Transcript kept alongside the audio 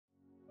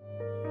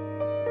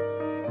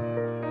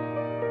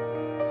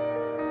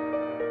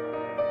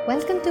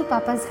Welcome to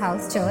Papa's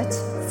House Church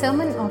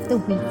Sermon of the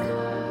Week.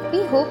 We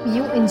hope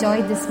you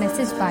enjoyed this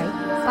message by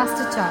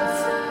Pastor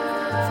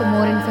Charles. For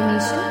more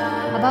information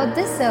about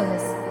this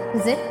service,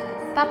 visit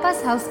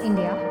Papa's House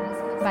India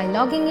by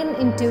logging in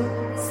into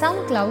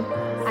SoundCloud,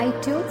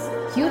 iTunes,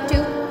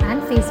 YouTube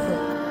and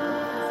Facebook.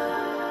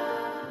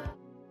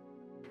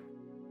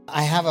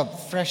 I have a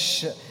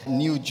fresh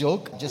new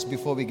joke just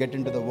before we get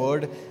into the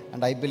word,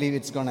 and I believe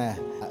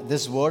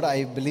this word,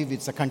 I believe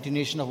it's a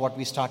continuation of what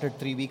we started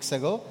 3 weeks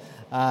ago,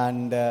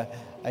 and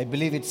I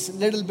believe it's a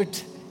little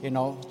bit,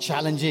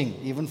 challenging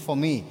even for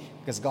me,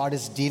 because God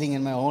is dealing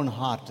in my own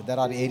heart. There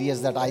are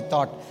areas that I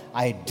thought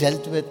I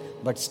dealt with,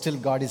 but still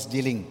God is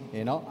dealing,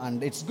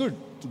 and it's good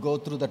to go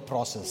through that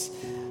process.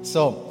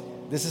 So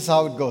this is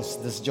how it goes,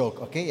 this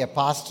joke, okay? A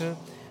pastor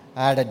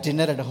had a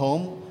dinner at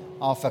home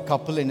of a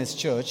couple in his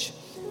church.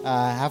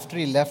 After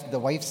he left, the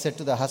wife said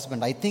to the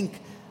husband, "I think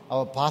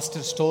our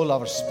pastor stole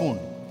our spoon."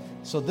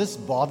 So this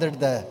bothered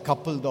the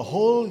couple the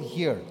whole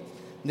year.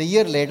 The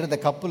year later, the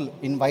couple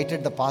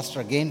invited the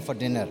pastor again for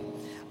dinner.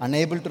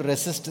 Unable to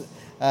resist,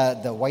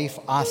 the wife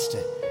asked,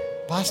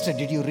 "Pastor,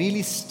 did you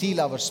really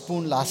steal our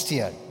spoon last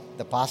year?"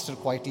 The pastor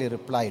quietly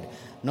replied,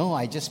 "No,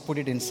 I just put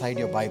it inside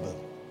your Bible."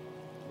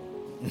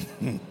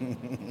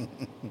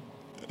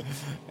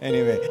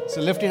 Anyway,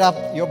 so lift it up,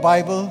 your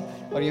Bible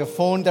or your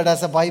phone that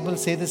has a Bible.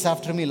 Say this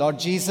after me. Lord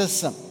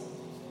Jesus,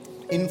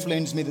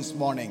 influence me this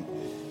morning.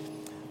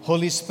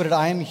 Holy Spirit,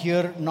 I am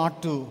here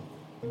not to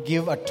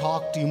give a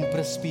talk to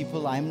impress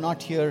people. I am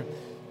not here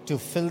to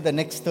fill the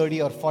next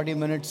 30 or 40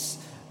 minutes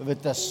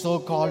with a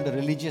so-called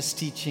religious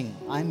teaching.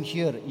 I am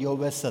here, your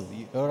vessel,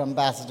 your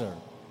ambassador,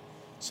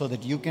 so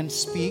that you can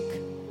speak.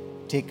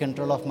 Take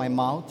control of my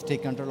mouth,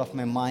 take control of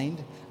my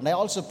mind. And I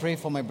also pray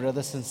for my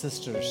brothers and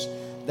sisters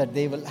that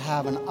they will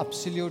have an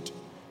absolute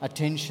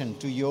attention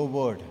to your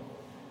word.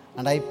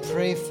 And I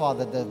pray,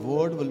 Father, the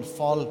word will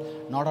fall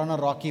not on a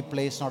rocky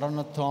place, not on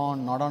a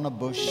thorn, not on a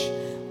bush,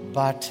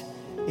 but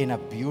in a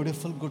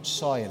beautiful, good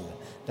soil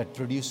that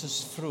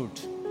produces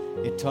fruit,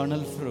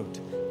 eternal fruit,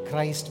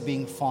 Christ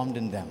being formed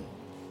in them.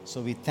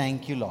 So we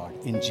thank you, Lord,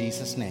 in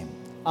Jesus' name.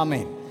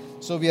 Amen.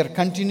 So we are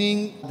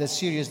continuing the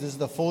series. This is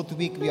the 4th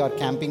week we are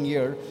camping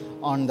here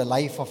on the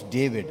life of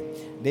David.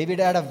 David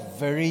had a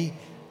very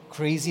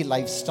crazy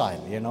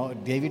lifestyle.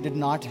 David did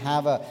not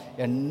have a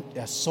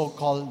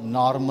so-called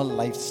normal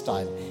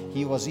lifestyle.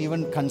 He was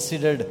even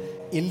considered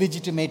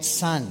illegitimate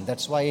son.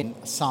 That's why in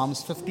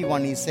Psalms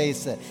 51 he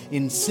says,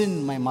 "In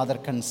sin my mother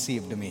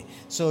conceived me."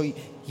 So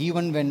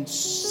even when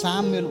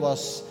Samuel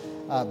was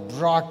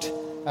brought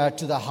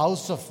to the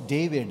house of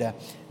David,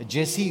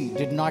 Jesse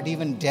did not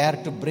even dare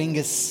to bring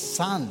his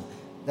son,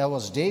 that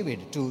was David,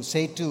 to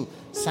say to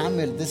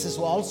Samuel, "This is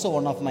also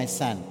one of my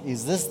son.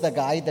 Is this the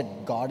guy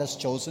that God has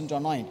chosen to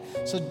anoint?"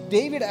 So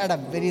David had a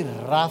very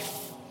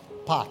rough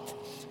path.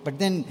 But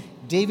then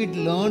David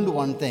learned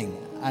one thing,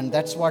 and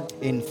that's what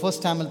in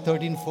 1 Samuel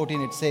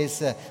 13:14 it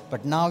says,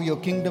 "But now your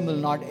kingdom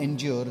will not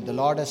endure. The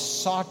Lord has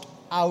sought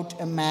out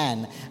a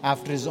man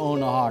after his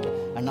own heart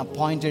and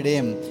appointed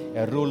him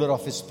a ruler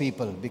of his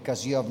people,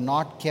 because you have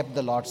not kept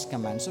the Lord's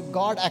command." So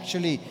God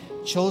actually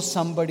chose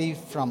somebody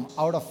from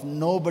out of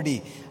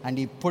nobody, and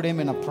he put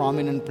him in a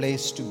prominent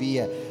place to be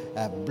a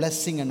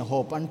blessing and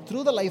hope. And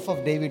through the life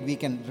of David we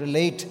can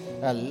relate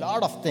a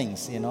lot of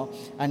things,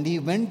 and he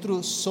went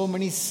through so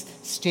many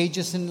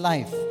stages in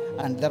life,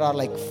 and there are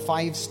like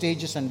 5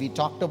 stages, and we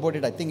talked about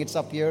it. I think it's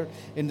up here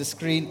in the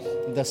screen.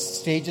 The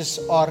stages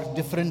are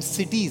different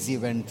cities he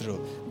went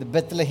through. The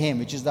Bethlehem,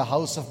 which is the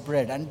house of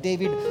bread, and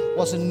David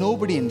was a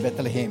nobody in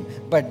Bethlehem,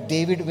 but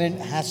David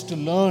has to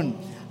learn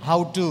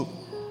how to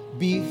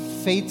be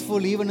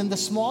faithful even in the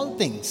small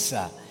things.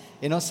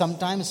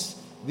 Sometimes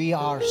we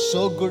are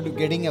so good at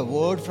getting a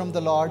word from the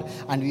Lord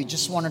and we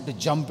just wanted to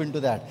jump into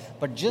that.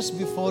 But just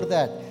before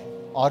that,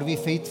 are we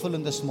faithful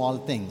in the small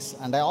things?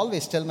 And I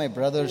always tell my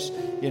brothers,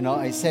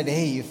 I said,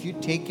 hey, if you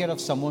take care of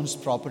someone's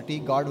property,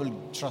 God will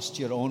trust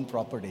your own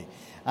property.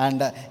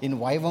 And in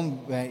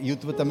YWAM,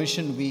 Youth with a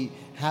Mission, we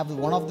have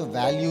one of the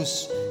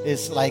values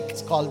is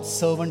it's called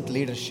servant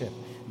leadership.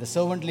 The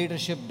servant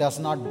leadership does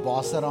not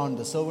boss around.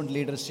 The servant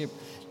leadership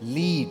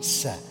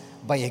leads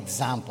by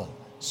example.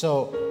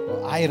 So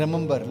I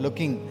remember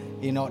looking,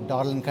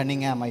 Darlene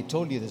Cunningham, I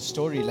told you the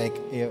story,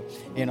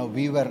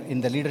 we were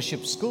in the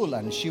leadership school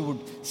and she would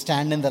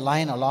stand in the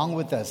line along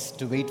with us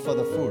to wait for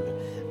the food.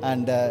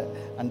 And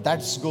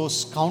that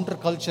goes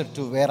counterculture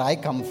to where I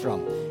come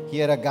from.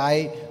 Here a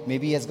guy,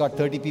 maybe he has got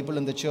 30 people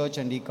in the church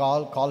and he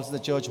calls the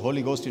church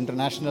Holy Ghost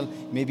International.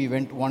 Maybe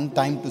went one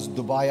time to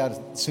Dubai or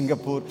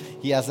Singapore.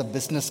 He has a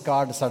business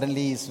card.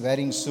 Suddenly he's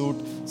wearing suit.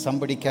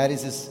 Somebody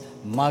carries his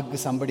mug,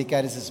 somebody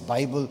carries his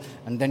Bible,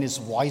 and then his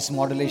voice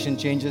modulation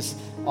changes,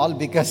 all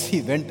because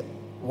he went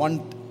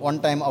one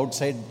time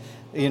outside,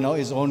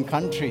 his own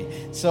country.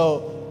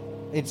 So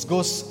it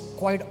goes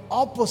quite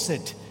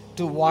opposite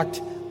to what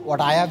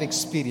I have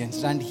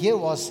experienced. And here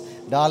was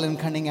Darlene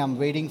Cunningham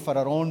waiting for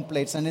our own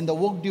plates. And in the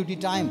work duty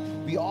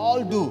time, we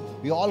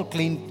all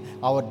clean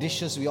our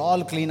dishes, we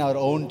all clean our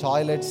own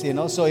toilets,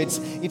 So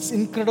it's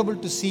incredible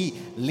to see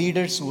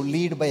leaders who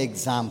lead by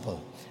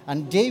example.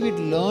 And David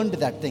learned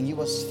that thing. He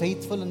was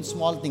faithful in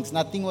small things.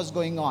 Nothing was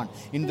going on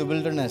in the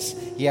wilderness.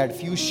 He had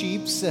few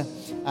sheep,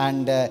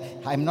 and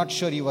I'm not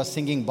sure he was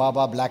singing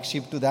Baba Black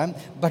Sheep to them,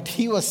 but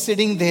he was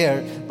sitting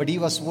there, but he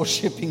was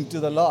worshiping to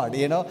the Lord,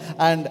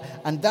 and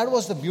that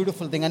was the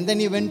beautiful thing. And then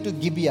he went to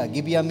Gibeah.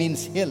 Gibeah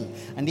means hill,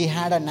 and he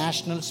had a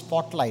national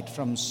spotlight.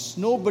 From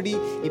nobody,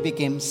 he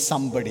became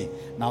somebody.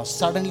 Now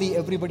suddenly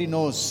everybody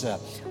knows,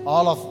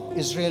 all of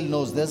Israel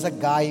knows, there's a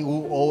guy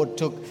who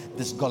overtook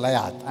this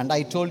Goliath. And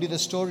I told you the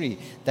story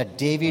that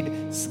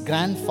David's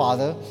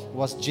grandfather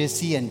was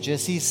Jesse, and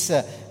Jesse's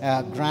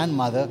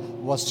grandmother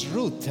was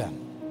Ruth.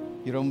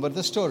 You remember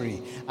the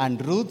story.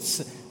 And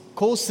Ruth's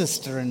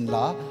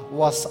co-sister-in-law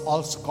was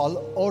also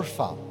called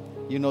Orpha.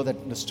 You know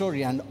the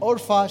story. And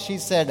Orpha, she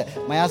said,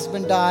 my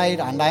husband died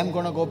and I'm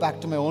going to go back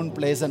to my own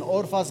place. And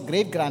Orpha's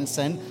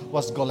great-grandson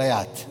was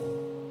Goliath.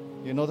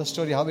 You know the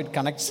story, how it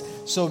connects.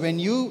 So when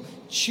you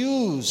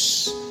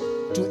choose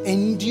to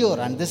endure,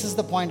 and this is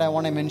the point I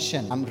want to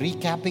mention. I'm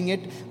recapping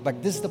it,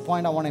 but this is the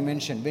point I want to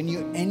mention. When you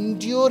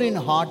endure in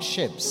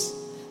hardships,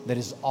 there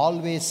is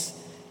always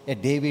a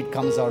David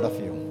comes out of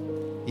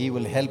you. He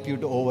will help you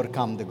to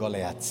overcome the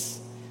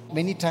Goliaths.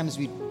 Many times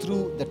we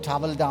threw the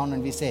towel down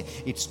and we say,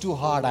 it's too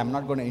hard, I'm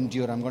not going to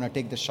endure, I'm going to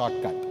take the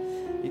shortcut.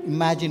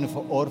 Imagine if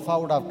Orpha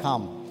would have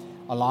come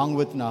along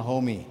with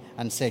Naomi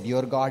and said,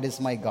 your God is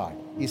my God.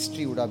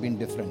 History would have been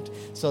different.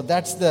 So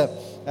that's the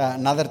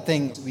another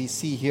thing we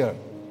see here.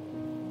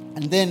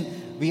 And then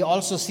we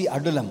also see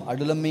Adullam.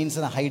 Adullam means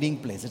a hiding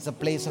place. It's a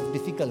place of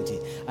difficulty.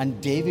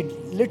 And David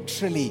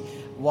literally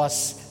was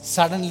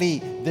suddenly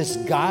this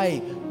guy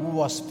who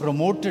was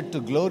promoted to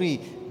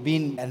glory,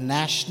 being a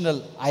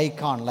national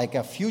icon, like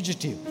a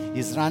fugitive.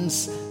 He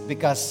runs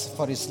because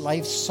for his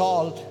life,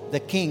 Saul, the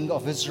king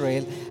of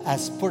Israel,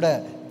 has put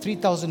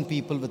 3,000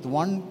 people with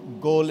one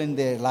goal in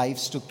their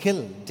lives to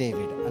kill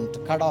David and to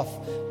cut off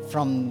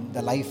from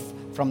the life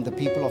from the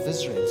people of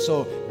Israel.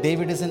 So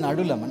David is in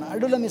Adullam. And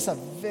Adullam is a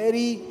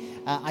very,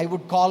 I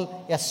would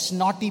call a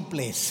snotty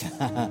place.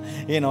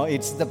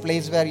 It's the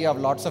place where you have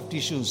lots of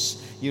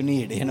tissues you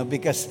need,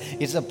 because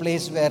it's a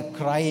place where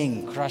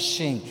crying,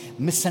 crushing,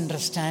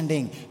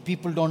 misunderstanding,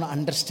 people don't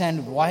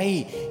understand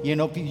why,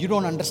 you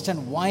don't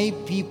understand why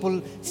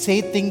people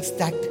say things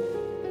that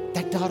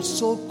are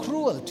so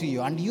cruel to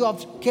you, and you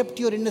have kept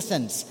your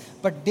innocence.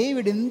 But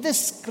David, in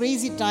this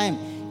crazy time,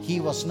 he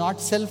was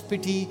not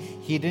self-pity.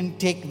 He didn't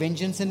take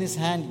vengeance in his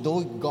hand,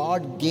 though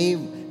God gave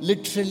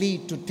literally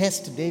to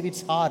test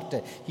David's heart.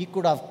 He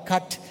could have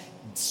cut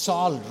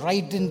Saul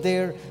right in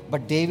there,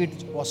 but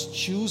David was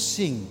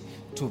choosing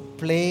to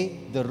play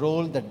the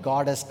role that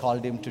God has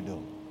called him to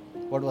do.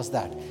 What was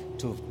that?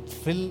 To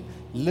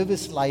live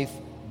his life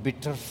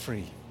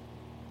bitter-free.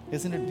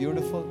 Isn't it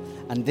beautiful?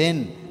 And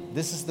then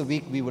this is the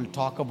week we will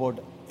talk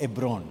about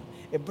Hebron.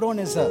 Hebron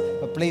is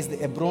a place.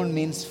 Hebron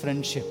means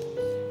friendship.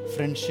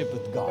 Friendship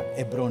with God,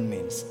 Hebron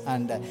means.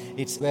 And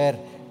it's where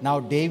now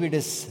David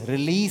is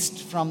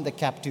released from the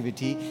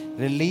captivity,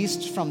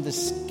 released from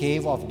this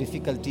cave of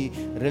difficulty,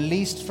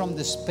 released from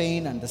this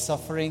pain and the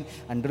suffering,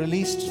 and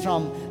released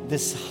from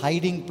this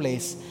hiding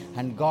place.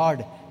 And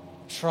God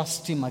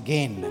trusts him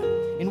again.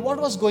 In what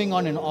was going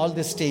on in all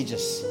these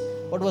stages?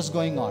 What was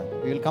going on?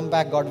 We will come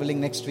back, God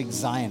willing, next week,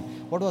 Zion.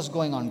 What was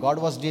going on? God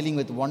was dealing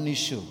with one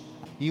issue.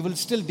 He will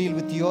still deal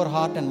with your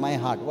heart and my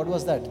heart. What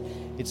was that?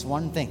 It's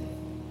one thing.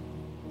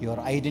 Your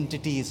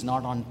identity is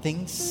not on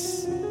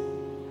things,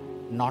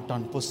 not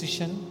on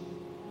position,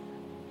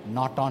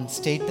 not on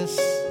status,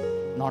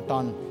 not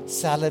on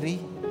salary.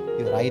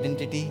 Your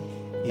identity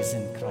is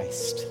in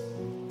Christ.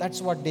 That's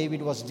what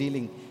David was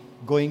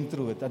going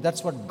through with.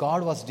 That's what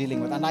God was dealing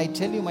with. And I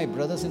tell you, my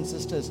brothers and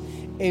sisters,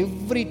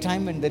 every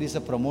time when there is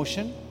a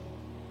promotion,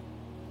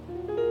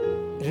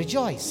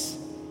 rejoice.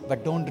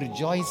 But don't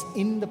rejoice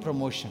in the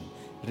promotion.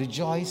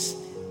 Rejoice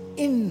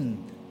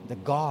in the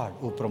God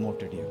who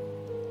promoted you.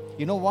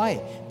 You know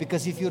why?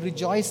 Because if you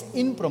rejoice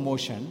in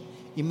promotion,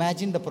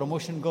 imagine the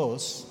promotion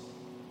goes,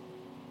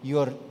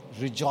 your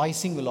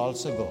rejoicing will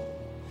also go.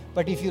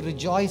 But if you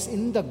rejoice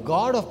in the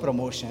God of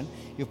promotion,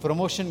 if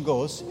promotion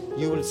goes,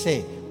 you will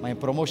say, my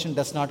promotion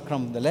does not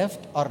come from the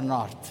left or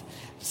north,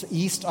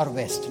 east or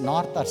west,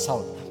 north or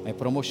south. My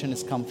promotion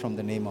has come from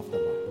the name of the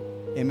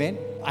Lord. Amen?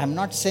 I'm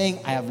not saying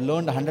I have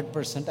learned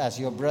 100% as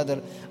your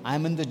brother.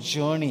 I'm in the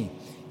journey.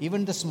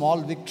 Even the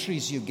small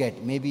victories you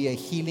get, maybe a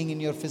healing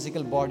in your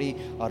physical body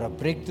or a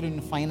breakthrough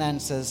in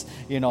finances,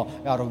 or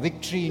a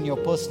victory in your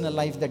personal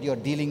life that you're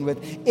dealing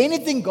with.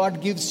 Anything God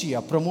gives you,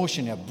 a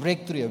promotion, a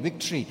breakthrough, a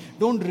victory,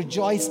 don't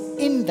rejoice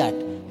in that.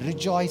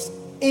 Rejoice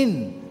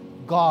in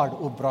God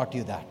who brought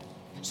you that.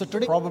 So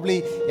today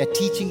probably a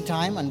teaching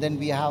time, and then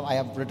I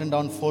have written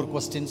down 4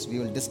 questions. We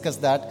will discuss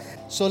that.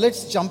 So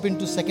let's jump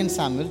into 2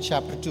 Samuel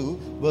chapter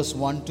 2, verse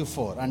 1 to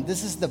 4. And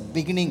this is the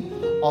beginning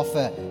of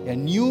a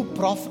new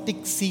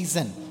prophetic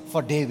season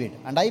for David.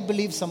 And I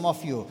believe some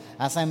of you,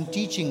 as I'm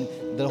teaching,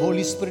 the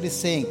Holy Spirit is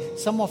saying,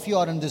 some of you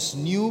are in this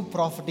new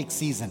prophetic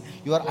season.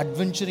 You are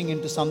adventuring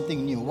into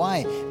something new.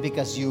 Why?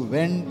 Because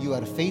when you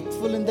are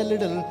faithful in the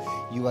little,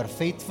 you are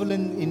faithful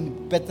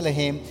in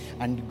Bethlehem,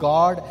 and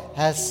God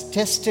has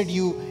tested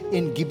you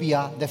in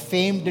Gibeah. The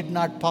fame did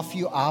not puff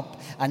you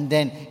up, and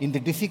then in the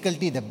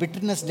difficulty, the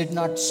bitterness did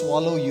not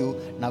swallow you.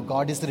 Now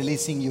God is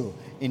releasing you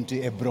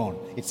into Hebron.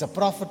 It's a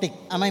prophetic.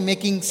 Am I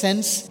making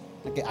sense?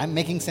 Okay, I'm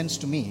making sense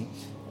to me.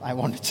 I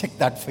want to check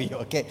that for you,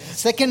 okay?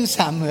 2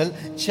 Samuel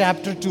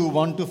chapter 2,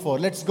 1-4.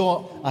 Let's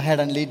go ahead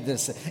and read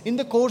this. In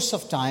the course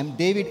of time,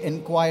 David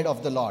inquired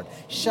of the Lord,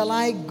 shall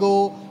I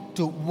go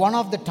to one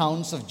of the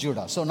towns of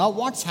Judah? So now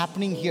what's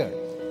happening here?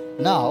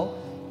 Now,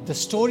 the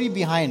story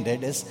behind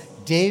it is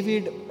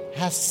David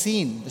has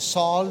seen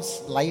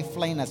Saul's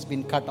lifeline has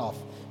been cut off.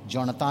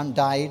 Jonathan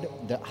died,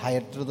 the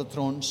heir to the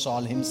throne.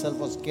 Saul himself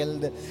was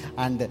killed,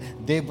 and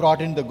they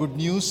brought in the good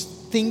news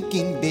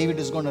thinking David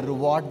is going to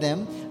reward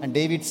them. And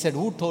David said,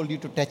 who told you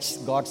to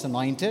touch God's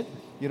anointed?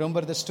 You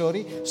remember the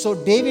story? So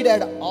David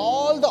had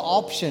all the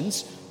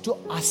options to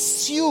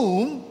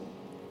assume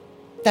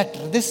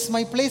that this is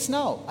my place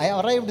now. I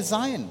arrived in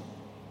Zion.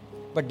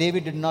 But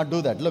David did not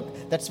do that.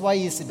 Look, that's why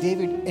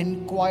David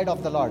inquired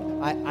of the Lord.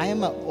 I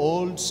am an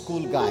old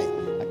school guy.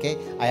 Okay,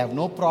 I have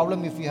no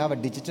problem if you have a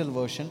digital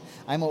version.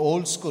 I'm an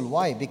old school.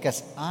 Why?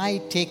 Because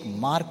I take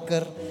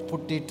marker,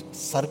 put it,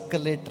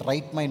 circle it,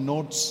 write my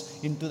notes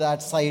into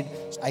that side.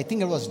 I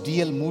think it was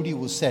D.L. Moody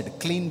who said,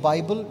 clean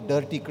Bible,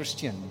 dirty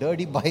Christian.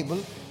 Dirty Bible,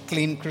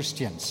 clean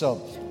Christian.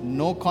 So,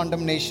 no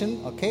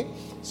condemnation, okay?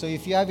 So,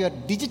 if you have your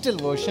digital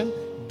version,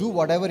 do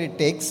whatever it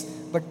takes.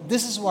 But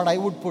this is what I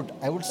would put.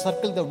 I would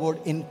circle the word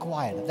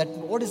inquire.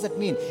 What does that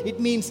mean? It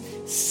means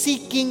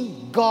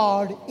seeking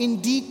God in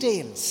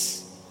details.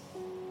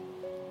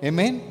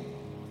 Amen.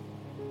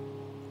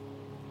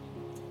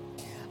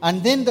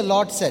 And then the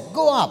Lord said,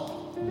 go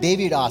up.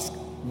 David asked,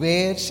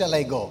 where shall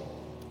I go?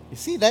 You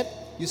see that?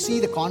 You see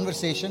the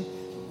conversation.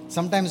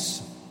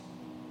 Sometimes,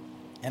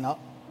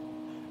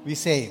 we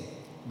say,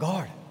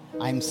 God,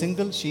 I'm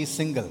single, she's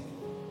single.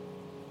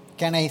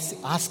 Can I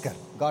ask her?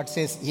 God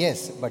says,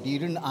 yes, but you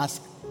didn't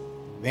ask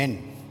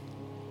when.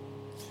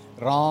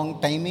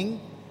 Wrong timing.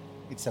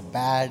 It's a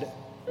bad.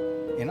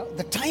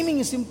 The timing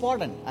is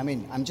important. I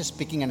mean, I'm just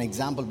picking an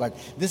example, but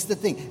this is the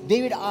thing.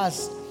 David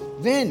asked,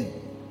 when?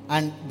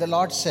 And the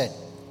Lord said,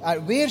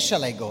 where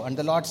shall I go? And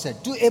the Lord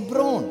said, to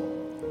Hebron.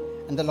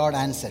 And the Lord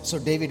answered. So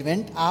David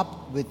went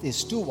up with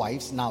his 2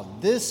 wives. Now,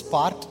 this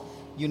part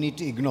you need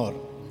to ignore.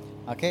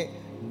 Okay?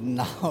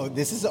 Now,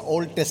 this is the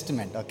Old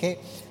Testament. Okay?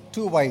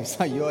 2 wives.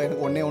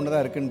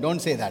 Don't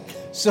say that.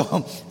 So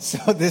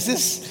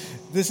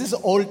this is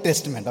Old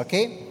Testament.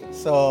 Okay?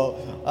 So,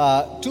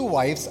 2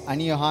 wives,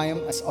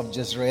 Aniahim of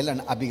Jezreel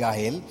and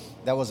Abigail.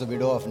 That was a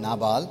widow of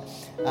Nabal.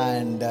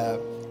 And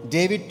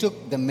David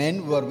took the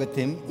men who were with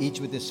him, each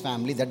with his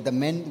family. That the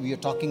men, we are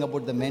talking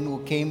about the men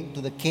who came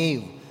to the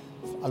cave,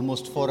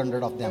 almost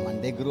 400 of them.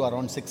 And they grew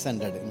around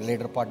 600. In the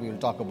later part, we will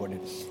talk about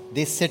it.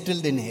 They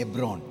settled in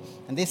Hebron.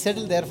 And they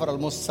settled there for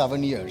almost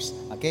 7 years.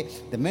 Okay,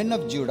 the men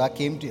of Judah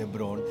came to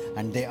Hebron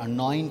and they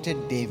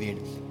anointed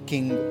David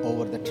king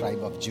over the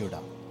tribe of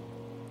Judah.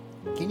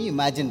 Can you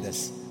imagine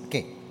this?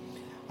 Okay,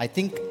 I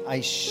think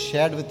I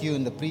shared with you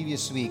in the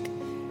previous week.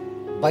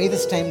 By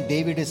this time,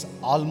 David is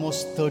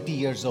almost 30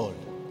 years old.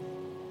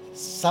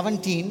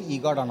 17, he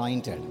got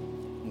anointed.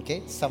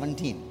 Okay,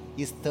 17.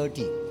 He's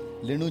 30.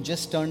 Linu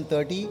just turned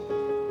 30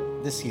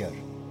 this year,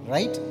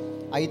 right?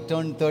 I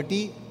turned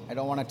 30, I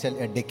don't want to tell,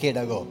 a decade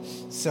ago.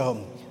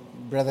 So,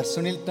 Brother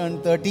Sunil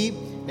turned 30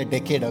 a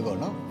decade ago,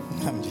 no?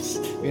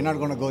 We're not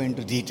going to go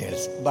into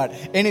details. But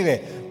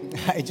anyway,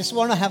 I just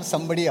want to have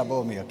somebody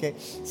above me, okay?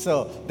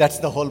 So, that's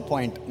the whole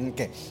point,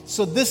 okay?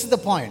 So, this is the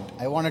point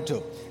I wanted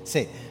to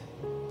say.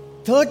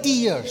 30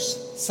 years,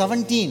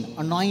 17,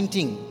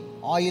 anointing,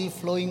 oil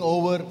flowing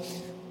over,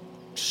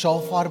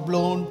 shofar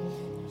blown.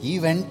 He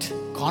went,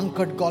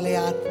 conquered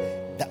Goliath.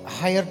 The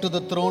heir to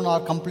the throne are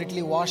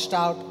completely washed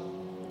out.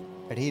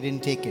 But he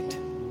didn't take it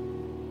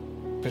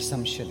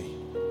presumptuously.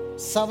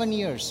 7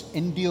 years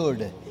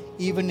endured,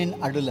 even in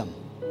Adullam.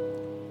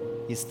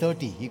 He's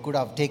 30, he could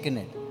have taken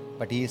it.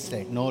 But he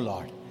said, no,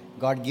 Lord.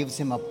 God gives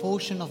him a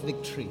portion of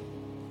victory.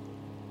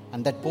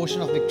 And that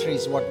portion of victory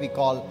is what we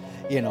call,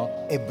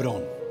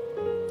 Hebron.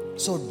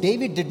 So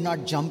David did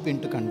not jump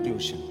into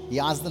conclusion. He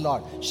asked the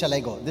Lord, shall I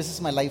go? This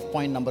is my life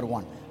point number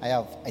 1. I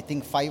have, I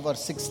think, 5 or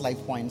 6 life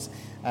points.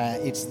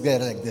 It's there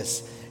like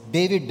this.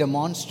 David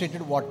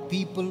demonstrated what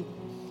people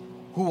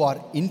who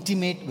are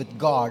intimate with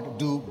God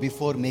do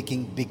before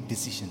making big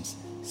decisions.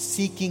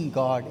 Seeking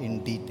God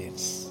in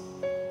details.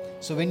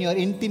 So when you are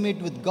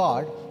intimate with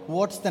God,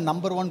 what's the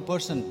number 1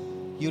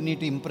 person you need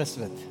to impress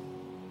with?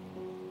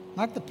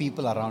 Not the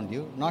people around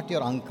you, not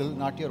your uncle,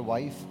 not your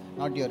wife,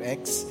 not your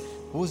ex.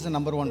 Who's the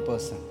number 1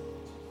 person?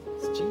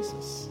 It's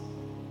Jesus.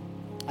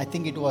 I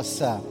think it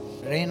was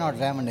Reinhard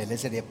Ravenel. He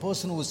said, a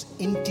person who is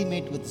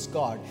intimate with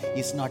God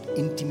is not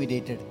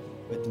intimidated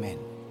with men.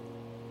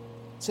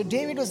 So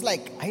David was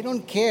like, I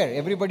don't care.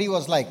 Everybody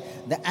was like,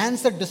 the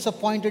answer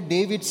disappointed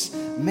David's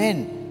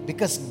men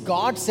because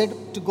God said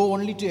to go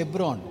only to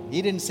Hebron.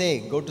 He didn't say,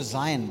 go to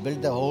Zion,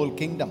 build the whole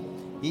kingdom.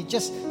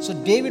 So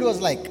David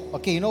was like,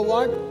 okay, you know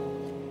what?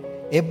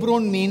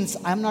 Hebron means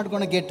I'm not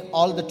going to get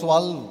all the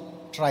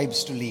 12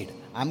 tribes to lead.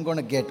 I'm going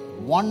to get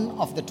one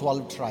of the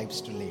 12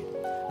 tribes to lead.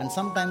 And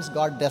sometimes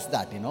God does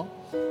that,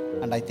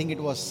 And I think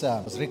it was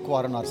Rick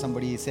Warren or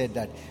somebody said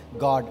that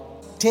God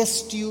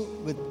tests you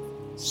with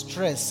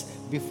stress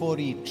before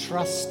He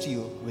trusts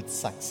you with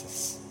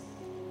success.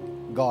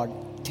 God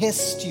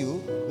tests you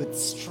with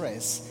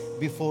stress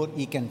before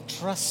He can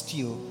trust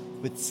you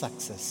with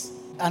success.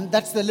 And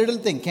that's the little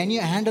thing. Can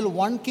you handle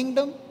one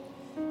kingdom?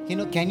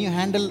 Can you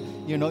handle,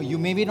 you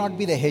maybe not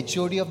be the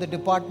HOD of the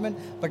department,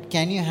 but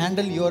can you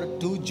handle your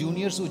 2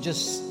 juniors who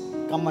just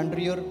come under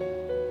your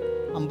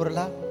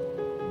umbrella?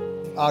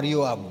 Are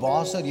you a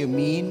boss? Are you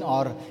mean?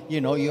 Or,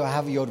 you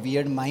have your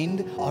weird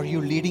mind? Are you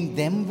leading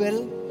them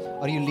well?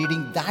 Are you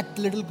leading that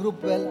little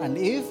group well? And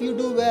if you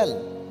do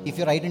well, if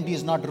your identity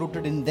is not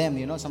rooted in them,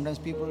 sometimes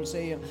people will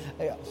say,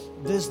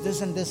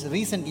 this and this.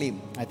 Recently,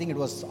 I think it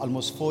was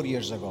almost 4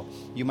 years ago.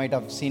 You might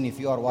have seen if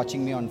you are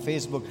watching me on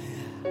Facebook.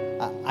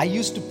 I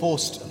used to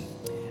post,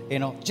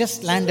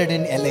 just landed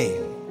in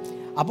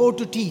LA, about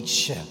to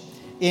teach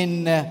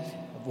in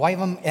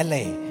YWAM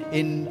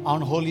LA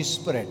on Holy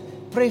Spirit.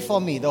 Pray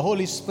for me, the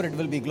Holy Spirit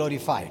will be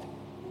glorified.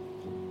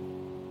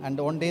 And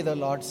one day the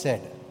Lord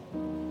said,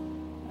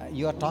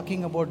 you are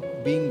talking about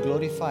being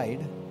glorified,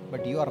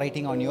 but you are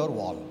writing on your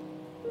wall.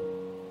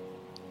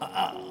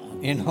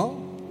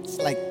 It's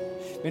like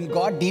when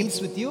God deals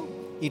with you,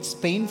 it's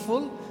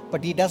painful,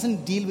 but He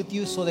doesn't deal with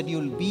you so that you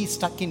will be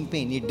stuck in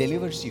pain. He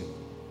delivers you.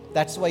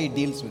 That's why He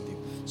deals with you.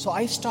 So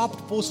I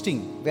stopped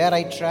posting where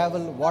I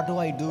travel, what do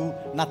I do,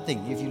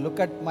 nothing. If you look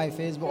at my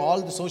Facebook,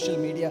 all the social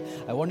media,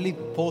 I only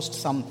post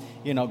some,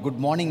 good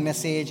morning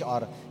message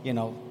or,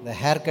 the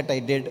haircut I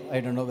did. I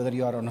don't know whether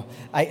you are or not.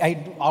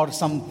 Or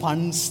some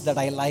puns that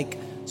I like,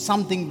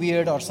 something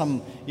weird or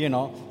some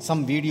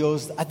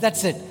videos.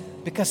 That's it.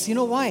 Because you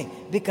know why?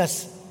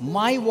 Because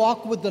my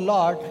walk with the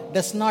Lord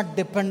does not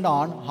depend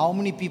on how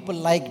many people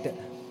liked,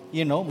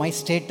 my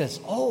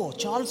status. Oh,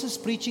 Charles is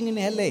preaching in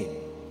LA.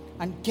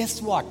 And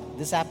guess what?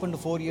 This happened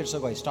 4 years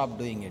ago. I stopped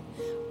doing it.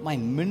 My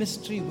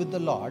ministry with the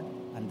Lord,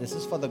 and this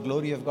is for the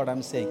glory of God,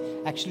 I'm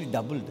saying, actually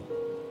doubled.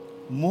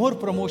 More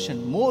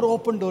promotion, more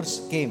open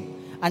doors came.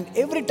 And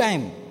every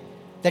time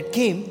that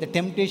came, the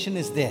temptation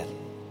is there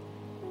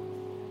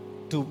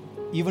to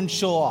even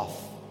show off.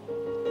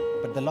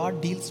 But the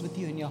Lord deals with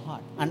you in your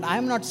heart. And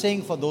I'm not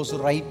saying for those who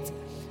write,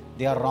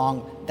 they are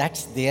wrong.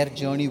 That's their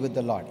journey with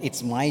the Lord.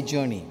 It's my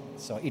journey.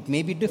 So it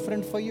may be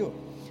different for you.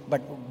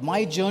 But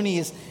my journey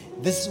is,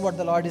 this is what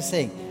the Lord is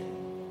saying.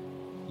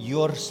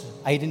 Your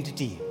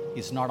identity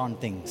is not on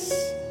things.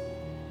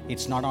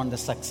 It's not on the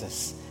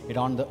success.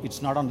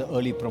 It's not on the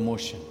early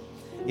promotion.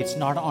 It's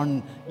not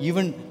on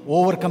even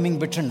overcoming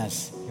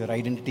bitterness. Your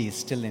identity is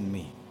still in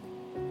me,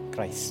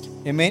 Christ.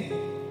 Amen?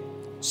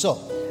 So,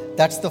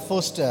 that's the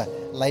first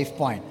life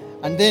point.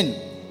 And then,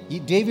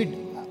 David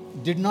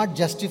did not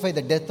justify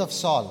the death of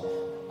Saul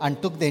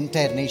and took the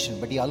entire nation,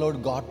 but he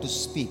allowed God to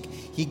speak.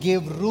 He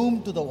gave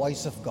room to the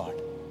voice of God.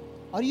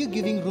 Are you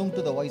giving room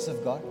to the voice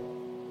of God?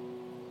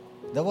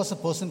 There was a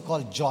person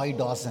called Joy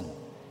Dawson.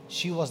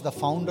 She was the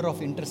founder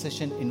of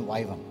intercession in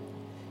YWAM.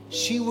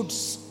 She would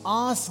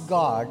ask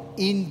God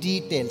in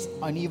details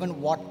on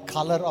even what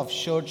color of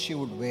shirt she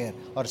would wear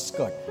or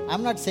skirt.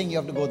 I'm not saying you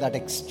have to go that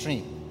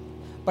extreme.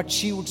 But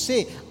she would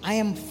say, I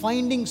am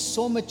finding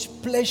so much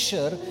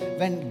pleasure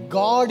when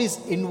God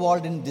is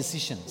involved in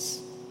decisions.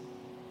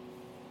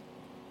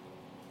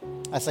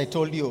 As I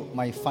told you,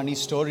 my funny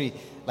story,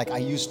 like I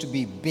used to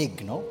be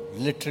big,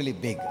 literally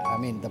big. I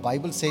mean, the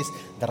Bible says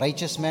the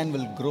righteous man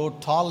will grow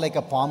tall like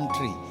a palm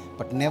tree,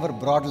 but never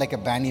broad like a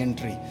banyan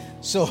tree.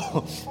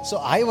 So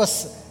I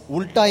was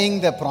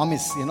ultaing the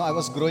promise, I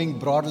was growing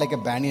broad like a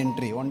banyan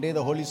tree. One day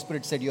the Holy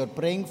Spirit said, you're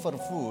praying for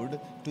food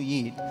to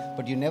eat,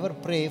 but you never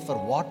pray for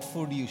what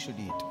food you should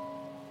eat.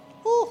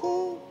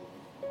 Woohoo!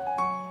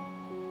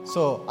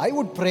 So I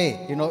would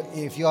pray,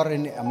 if you are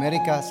in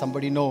America,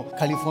 somebody know,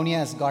 California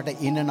has got an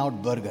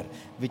In-N-Out burger,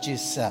 which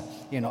is, and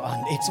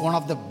it's one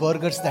of the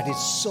burgers that is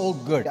so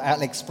good.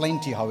 I'll explain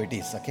to you how it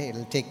is, okay?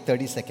 It'll take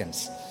 30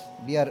 seconds.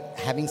 We are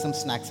having some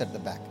snacks at the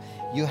back.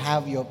 You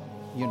have your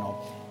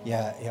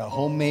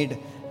homemade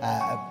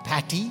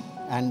patty,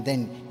 and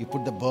then you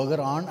put the burger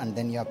on, and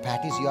then you have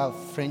patties, you have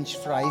French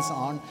fries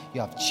on,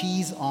 you have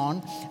cheese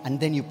on,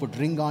 and then you put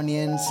ring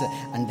onions,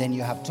 and then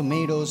you have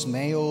tomatoes,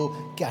 mayo,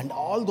 and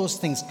all those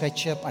things,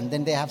 ketchup, and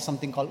then they have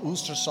something called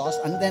Worcester sauce,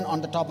 and then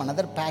on the top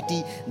another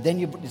patty, then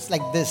you put, it's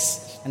like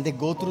this, and they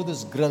go through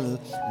this grill,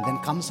 and then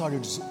comes out,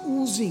 it's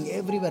oozing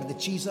everywhere, the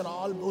cheese are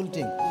all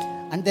bolting,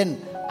 and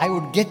then I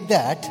would get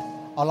that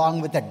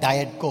along with a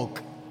Diet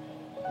Coke.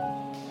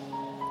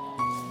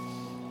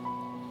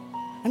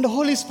 And the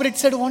Holy Spirit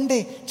said one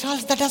day,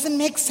 Charles, that doesn't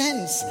make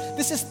sense.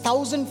 This is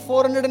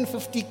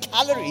 1,450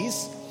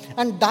 calories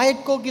and Diet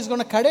Coke is going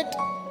to cut it.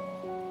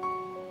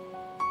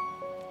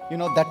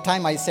 That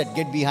time I said,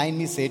 "Get behind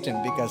me,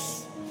 Satan,"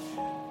 because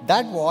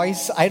that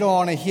voice I don't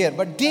want to hear.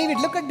 But David,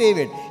 look at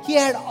David. He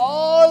had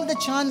all the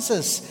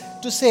chances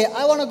to say,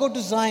 "I want to go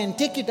to Zion,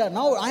 take it.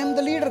 Now I am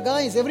the leader,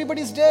 guys.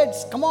 Everybody's dead.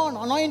 Come on,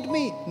 anoint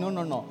me."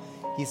 No.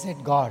 He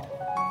said, "God,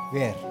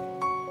 where?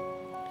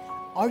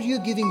 Are you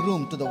giving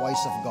room to the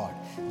voice of God?"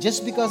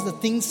 Just because the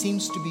thing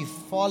seems to be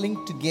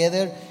falling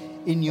together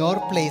in your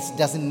place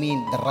doesn't mean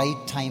the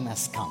right time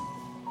has come.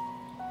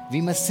 We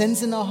must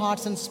sense in our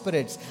hearts and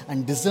spirits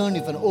and discern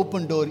if an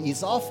open door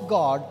is of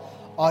God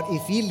or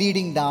if He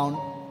leading down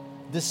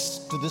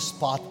to this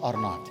path or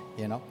not.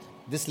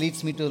 This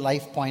leads me to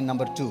life point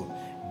number 2.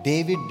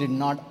 David did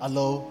not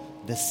allow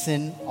the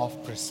sin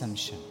of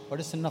presumption.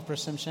 What is sin of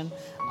presumption?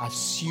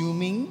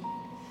 Assuming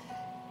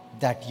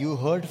that you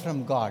heard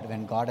from God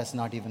when God has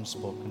not even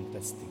spoken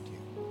this thing to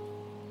you.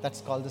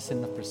 That's called the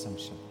sin of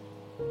presumption.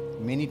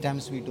 Many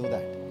times we do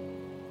that.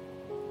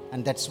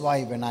 And that's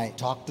why when I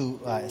talk to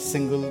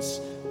singles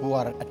who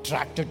are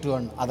attracted to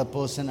another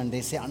person and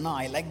they say, "Anna,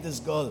 I like this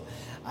girl.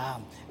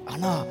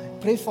 Anna,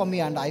 pray for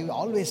me." And I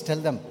always tell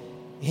them,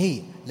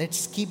 "Hey,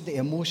 let's keep the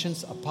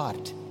emotions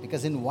apart."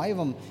 Because in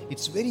Vaivam,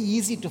 it's very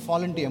easy to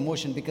fall into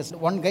emotion. Because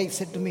one guy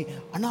said to me,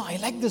 "Anna, I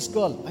like this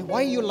girl."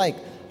 "Why you like?"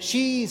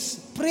 "She's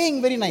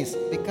praying very nice."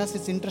 Because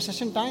it's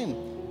intercession time.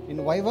 In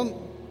Vaivam,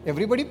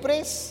 everybody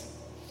prays.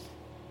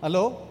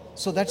 Hello?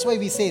 So that's why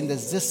we say in the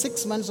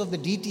 6 months of the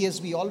DTS,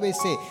 we always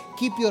say,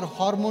 keep your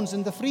hormones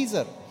in the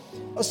freezer.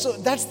 So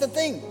that's the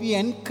thing. We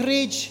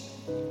encourage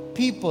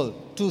people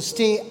to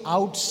stay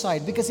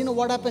outside. Because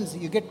what happens?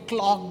 You get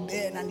clogged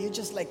in and you're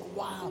just like,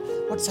 wow,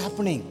 what's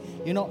happening?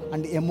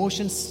 And the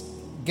emotions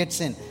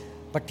gets in.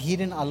 But he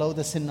didn't allow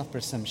the sin of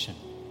presumption.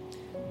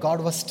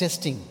 God was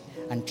testing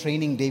and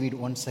training David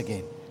once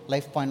again.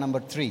 Life point number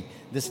 3.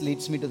 This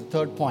leads me to the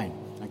third point.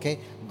 Okay?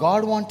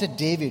 God wanted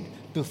David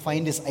to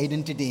find his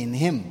identity in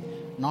him,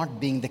 not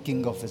being the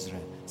king of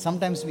Israel.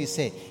 Sometimes we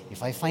say,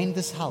 if I find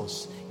this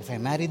house, if I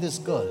marry this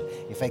girl,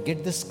 if I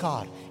get this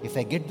car, if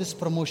I get this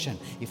promotion,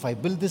 if I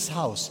build this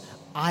house,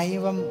 I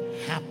am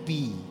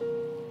happy.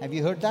 Have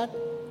you heard that?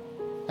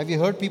 Have you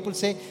heard people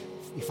say,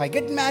 if I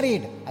get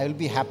married, I will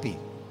be happy?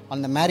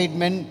 And the married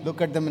men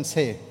look at them and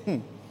say,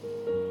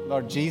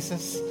 Lord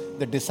Jesus,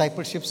 the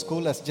discipleship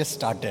school has just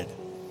started.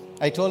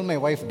 I told my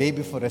wife day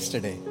before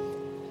yesterday,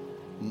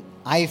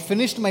 I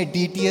finished my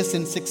DTS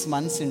in 6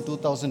 months in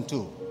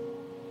 2002.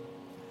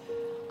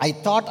 I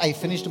thought I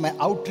finished my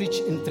outreach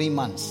in 3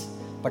 months.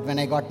 But when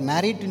I got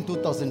married in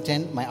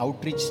 2010, my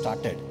outreach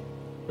started.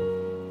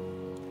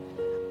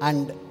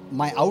 And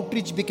my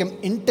outreach became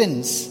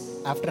intense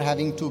after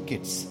having 2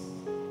 kids.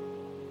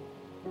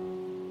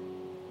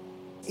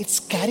 It's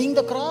carrying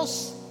the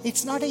cross.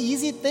 It's not an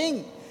easy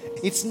thing.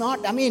 It's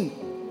not,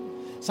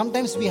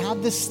 sometimes we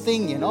have this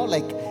thing,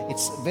 like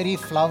it's very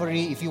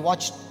flowery. If you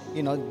watch,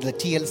 the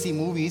TLC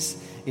movies,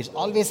 it's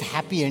always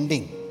happy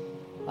ending.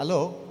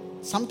 Hello?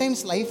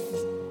 Sometimes life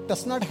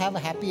does not have a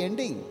happy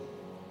ending.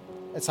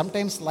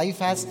 Sometimes life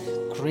has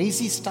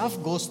crazy stuff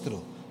goes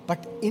through.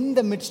 But in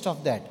the midst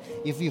of that,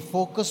 if we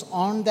focus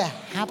on the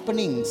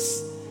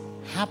happenings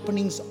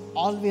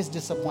always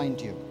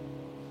disappoint you.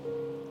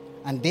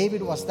 And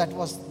David that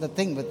was the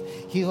thing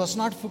he was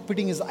not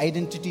putting his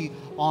identity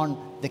on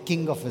the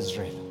king of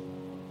Israel.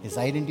 His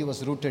identity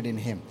was rooted in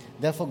him.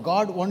 Therefore,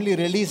 God only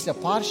released a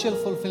partial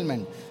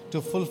fulfillment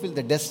to fulfill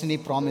the destiny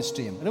promised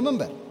to him.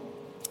 Remember,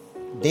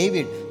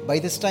 David, by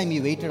this time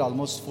he waited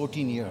almost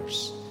 14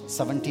 years,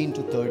 17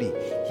 to 30.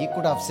 He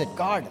could have said,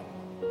 God,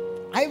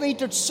 I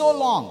waited so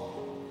long.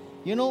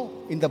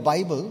 In the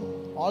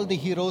Bible, all the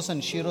heroes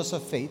and sheroes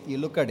of faith, you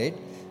look at it,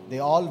 they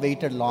all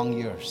waited long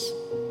years.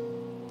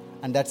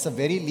 And that's the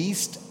very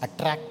least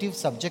attractive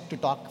subject to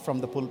talk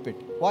from the pulpit.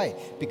 Why?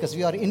 Because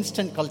we are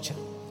instant culture.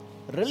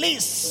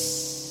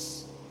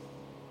 Release.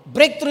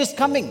 Breakthrough is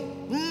coming.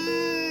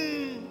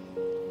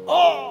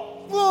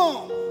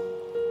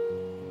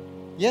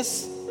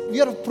 Yes, we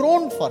are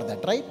prone for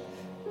that, right?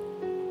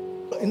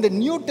 In the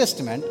New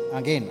Testament,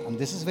 again, and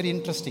this is very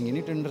interesting, you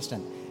need to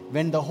understand.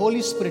 When the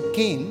Holy Spirit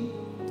came,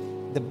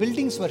 the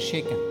buildings were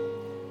shaken.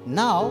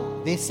 Now,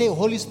 they say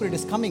Holy Spirit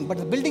is coming, but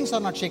the buildings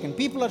are not shaken.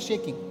 People are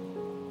shaking.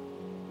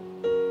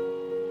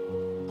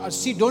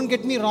 See, don't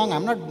get me wrong,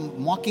 I'm not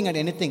mocking at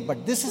anything,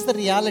 but this is the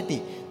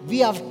reality. We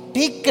have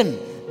taken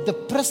the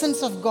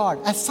presence of God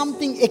as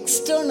something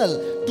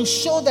external to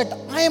show that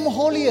I am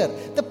holier.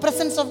 The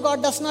presence of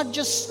God does not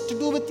just to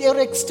do with your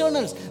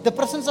externals. The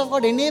presence of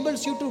God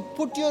enables you to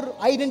put your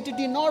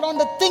identity not on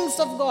the things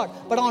of God,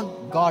 but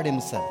on God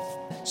himself.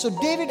 So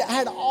David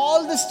had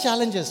all these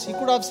challenges. He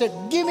could have said,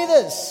 give me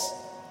this.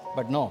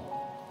 But no.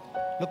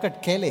 Look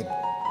at Caleb.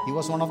 He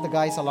was one of the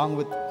guys along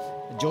with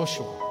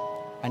Joshua.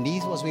 And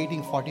he was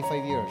waiting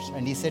 45 years.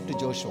 And he said to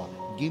Joshua,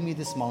 give me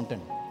this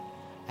mountain.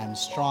 I'm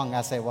strong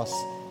as I was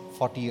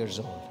 40 years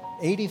old.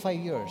 85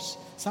 years.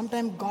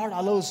 Sometimes God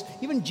allows.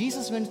 Even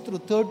Jesus went through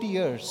 30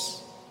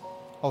 years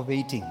of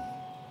waiting.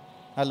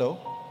 Hello?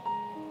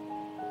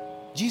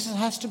 Jesus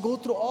has to go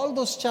through all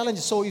those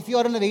challenges. So if you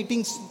are in a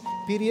waiting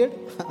period,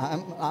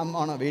 I'm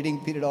on a waiting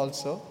period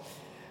also.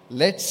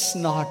 let's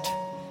not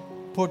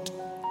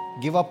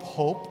give up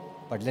hope,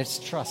 but let's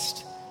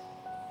trust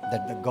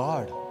that the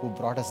God who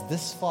brought us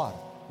this far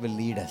will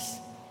lead us.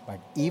 But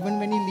even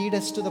when He leads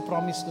us to the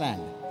promised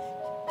land,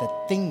 the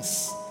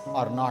things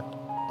are not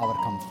our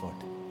comfort.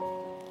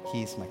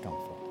 He is my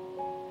comfort.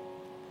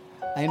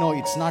 I know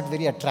it's not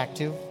very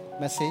attractive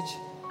message,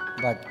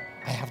 but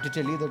I have to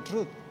tell you the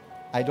truth.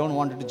 I don't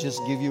want to just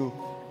give you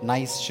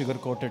nice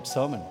sugar-coated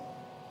sermon,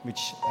 which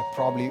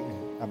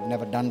I've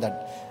never done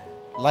that.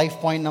 Life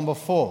point number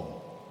 4.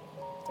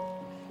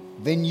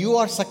 When you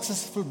are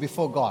successful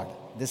before God,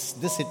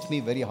 this hits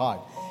me very hard.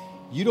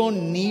 You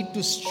don't need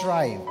to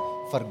strive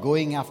for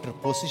going after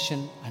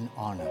position and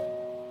honor.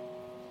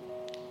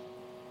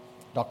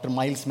 Dr.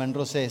 Miles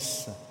Monroe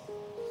says,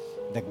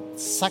 the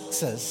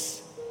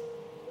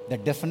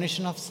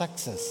definition of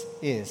success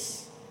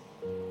is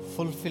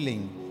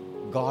fulfilling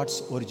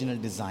God's original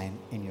design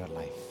in your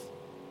life.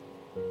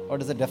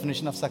 What is the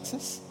definition of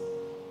success?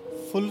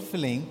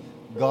 Fulfilling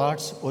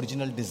God's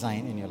original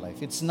design in your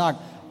life. It's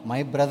not,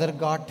 my brother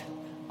got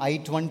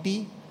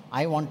I-20,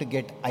 I want to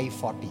get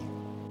I-40.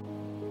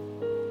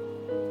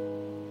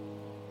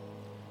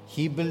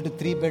 He built a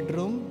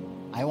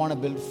 3-bedroom, I want to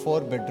build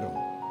 4-bedroom.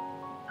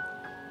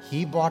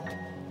 He bought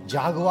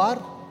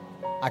Jaguar,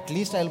 at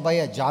least I'll buy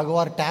a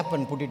Jaguar tap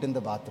and put it in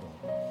the bathroom.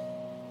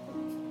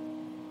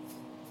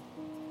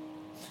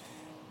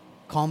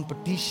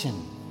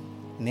 Competition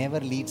never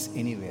leads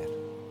anywhere.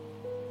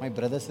 My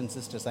brothers and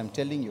sisters, I'm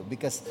telling you,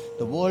 because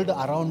the world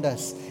around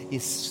us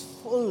is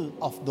full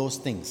of those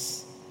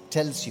things.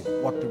 Tells you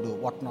what to do,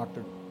 what not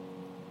to do.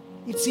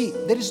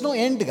 There is no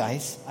end,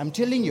 guys. I'm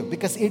telling you,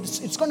 because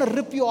it's going to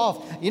rip you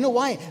off. You know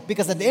why?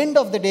 Because at the end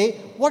of the day,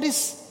 what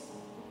is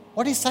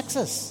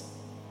success?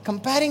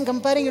 Comparing,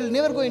 you'll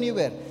never go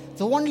anywhere.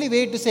 The only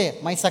way to say,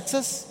 my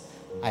success,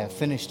 I have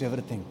finished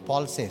everything.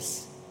 Paul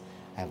says,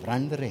 I have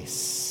run the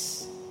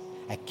race.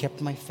 I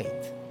kept my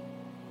faith.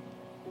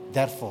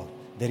 Therefore,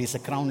 there is a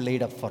crown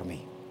laid up for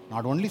me.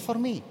 Not only for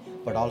me,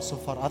 but also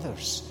for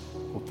others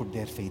who put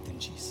their faith in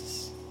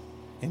Jesus.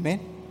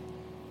 Amen?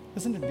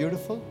 Isn't it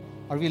beautiful?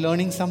 Are we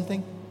learning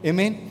something?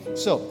 Amen?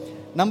 So,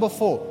 number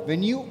 4,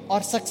 when you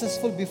are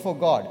successful before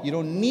God, you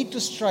don't need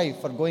to strive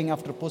for going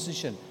after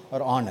position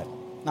or honor.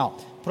 Now,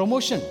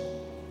 promotion.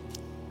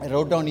 I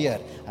wrote down here.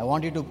 I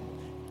want you to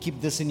keep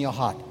this in your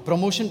heart.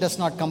 Promotion does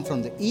not come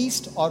from the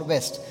east or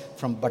west,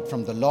 but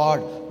from the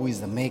Lord who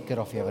is the maker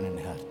of heaven and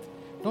earth.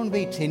 Don't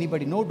wait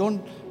anybody. No,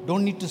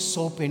 don't need to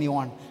soap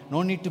anyone.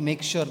 No need to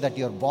make sure that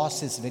your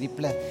boss is very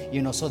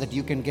so that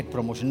you can get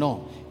promotion.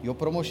 No, your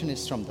promotion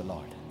is from the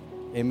Lord.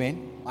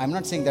 Amen. I'm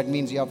not saying that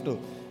means you have to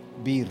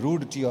be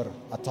rude to your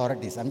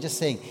authorities. I'm just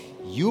saying,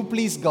 you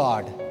please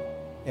God,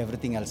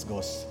 everything else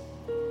goes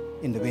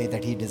in the way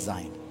that He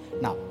designed.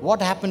 Now,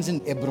 what happens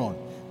in Hebron?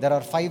 There are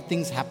 5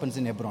 things happens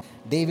in Hebron.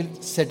 They will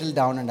settle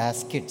down and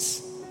has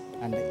kids.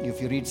 And if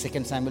you read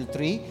 2 Samuel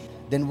 3,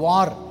 then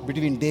war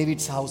between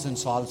David's house and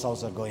Saul's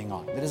house are going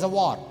on. There is a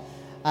war.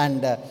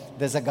 And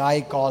there's a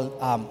guy called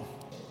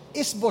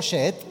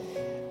Ishbosheth.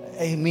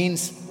 He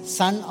means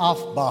son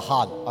of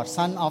Baal or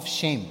son of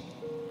Shem.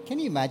 Can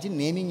you imagine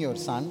naming your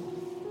son?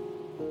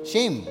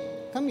 Shem,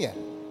 come here.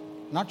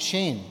 Not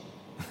Shane.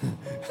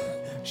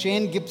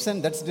 Shane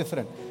Gibson, that's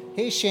different.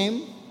 Hey,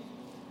 Shem.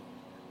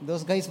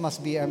 Those guys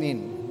must be,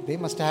 they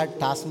must have had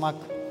Tasmak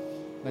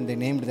when they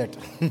named that.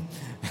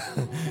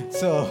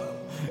 So,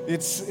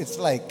 it's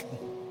like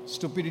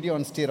stupidity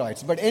on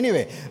steroids. But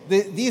anyway,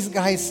 these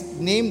guys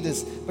named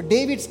this. But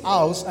David's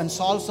house and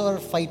Saul's are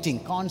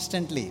fighting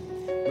constantly.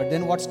 But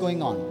then what's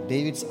going on?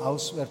 David's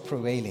house were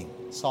prevailing.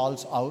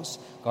 Saul's house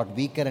got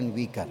weaker and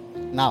weaker.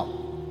 Now,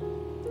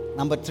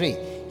 number 3,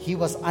 he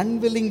was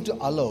unwilling to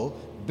allow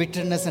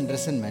bitterness and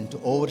resentment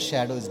to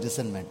overshadow his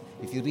discernment.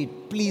 If you read,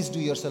 please do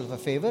yourself a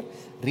favor,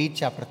 read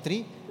chapter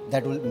 3.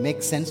 That will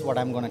make sense what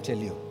I'm going to tell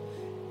you.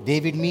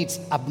 David meets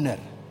Abner.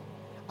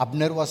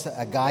 Abner was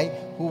a guy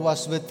who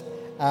was with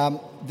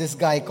this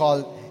guy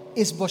called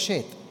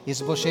Ishbosheth.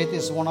 Ishbosheth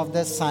is one of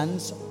the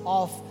sons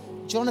of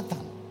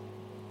Jonathan.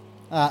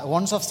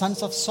 One of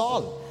sons of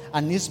Saul.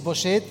 And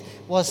Ishbosheth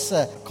was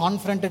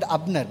confronted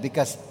Abner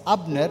because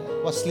Abner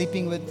was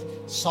sleeping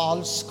with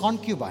Saul's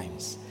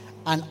concubines.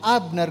 And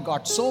Abner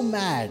got so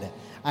mad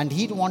and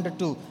he wanted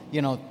to,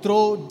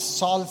 throw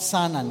Saul's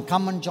son and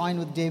come and join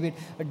with David.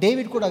 But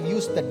David could have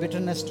used that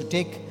bitterness to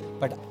take,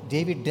 but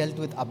David dealt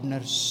with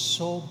Abner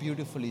so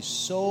beautifully,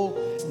 so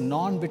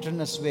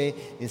non-bitterness way.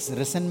 His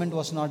resentment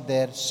was not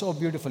there, so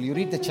beautiful. You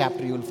read the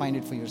chapter, you will find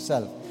it for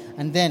yourself.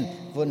 And then,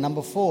 for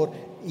number 4,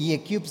 he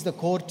equips the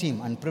core team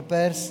and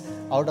prepares,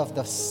 out of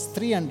the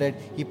 300,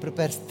 he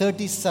prepares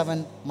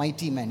 37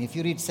 mighty men. If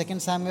you read 2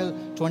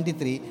 Samuel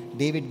 23,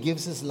 David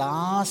gives his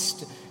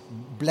last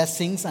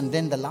blessings, and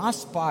then the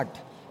last part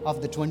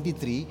of the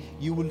 23,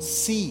 you will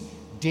see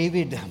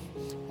David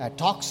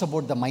talks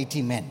about the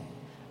mighty men.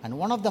 And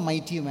one of the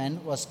mighty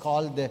men was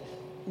called the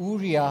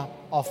Uriah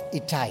of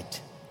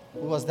Hittite.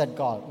 Who was that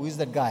guy? Who is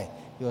that guy?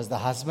 He was the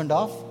husband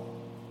of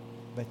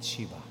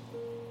Bathsheba.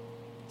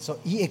 So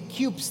he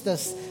equips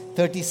this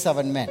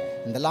 37 men.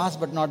 And the last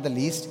but not the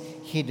least,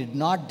 he did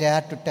not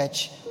dare to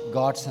touch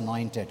God's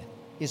anointed,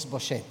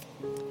 Ishbosheth,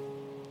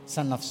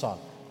 son of Saul.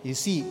 You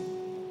see,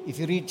 if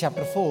you read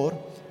chapter 4,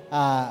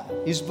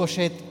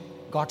 Ishbosheth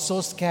got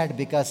so scared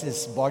because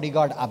his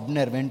bodyguard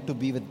Abner went to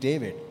be with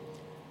David.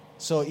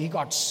 So he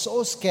got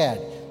so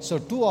scared. So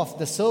two of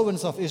the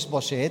servants of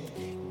Ishbosheth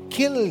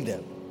killed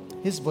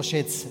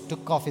Ishbosheth,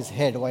 took off his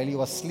head while he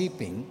was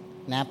sleeping,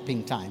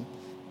 napping time.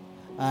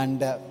 And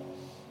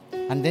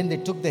then they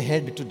took the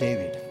head to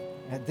David.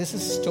 This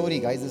is a story,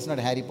 guys. This is not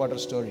a Harry Potter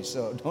story.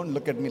 So don't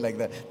look at me like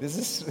that. This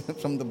is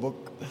from the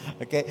book.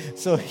 Okay.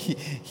 So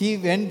he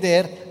went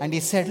there and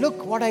he said,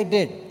 look what I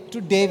did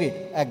to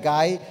David, a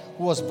guy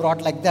who was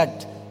brought like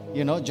that,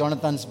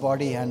 Jonathan's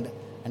body. And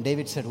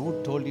David said,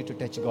 who told you to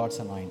touch God's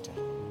anointed?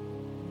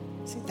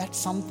 See, that's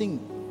something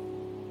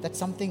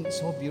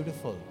so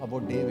beautiful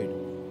about David.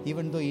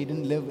 Even though he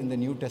didn't live in the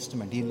New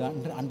Testament, he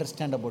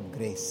understand about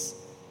grace.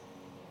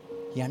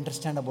 He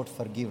understand about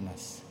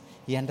forgiveness.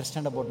 He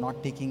understand about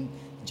not taking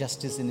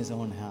justice in his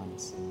own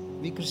hands.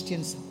 We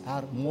Christians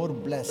are more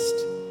blessed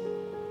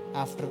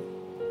after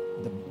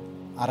the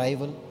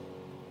arrival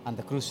and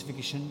the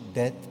crucifixion,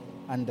 death,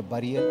 and the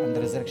burial and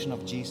the resurrection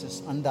of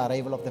Jesus and the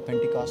arrival of the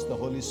Pentecost, the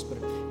Holy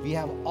Spirit. We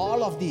have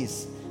all of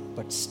these,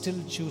 but still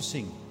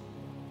choosing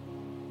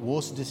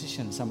worse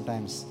decision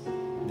sometimes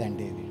than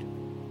David.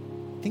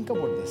 Think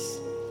about this.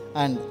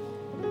 And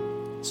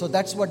so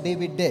that's what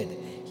David did.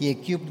 He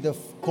equipped the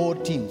core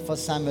team. 1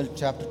 Samuel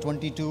chapter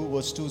 22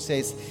 verse 2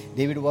 says,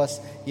 David was,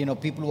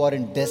 people who are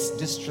in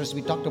distress.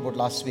 We talked about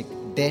last week,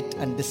 debt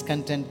and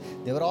discontent.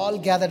 They were all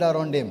gathered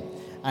around him.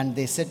 And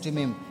they said to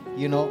him,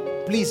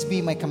 please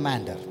be my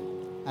commander.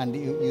 And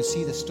you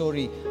see the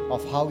story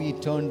of how he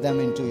turned them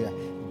into a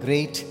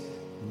great,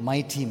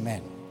 mighty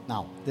men.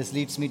 Now, this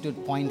leads me to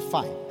point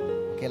 5.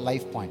 Okay,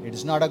 life point. It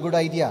is not a good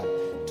idea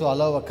to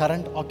allow a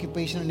current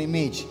occupation and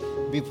image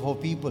before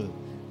people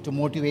to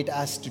motivate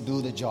us to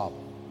do the job.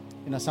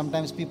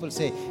 Sometimes people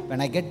say,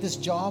 when I get this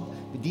job,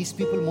 these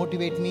people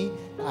motivate me,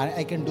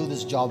 I can do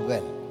this job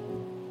well.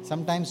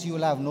 Sometimes you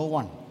will have no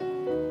one.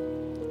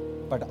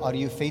 But are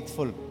you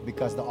faithful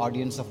because the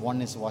audience of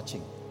one is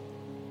watching?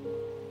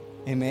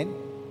 Amen.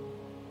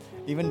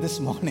 Even this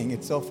morning,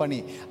 it's so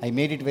funny. I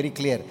made it very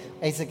clear.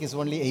 Isaac is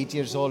only 8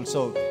 years old.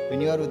 So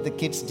when you are with the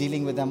kids,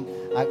 dealing with them,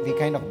 we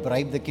kind of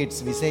bribe the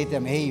kids. We say to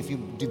them, hey, if you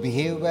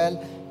behave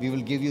well, we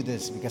will give you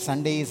this. Because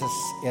Sunday is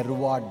a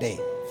reward day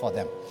for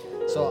them.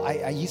 So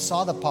he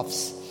saw the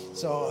puffs.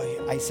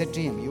 So I said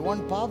to him, you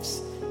want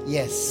puffs?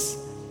 Yes.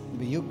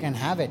 You can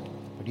have it.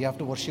 But you have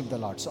to worship the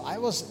Lord. So I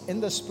was in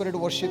the spirit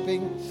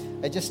worshiping.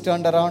 I just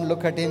turned around,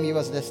 looked at him. He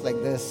was just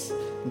like this.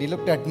 And he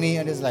looked at me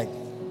and he's like,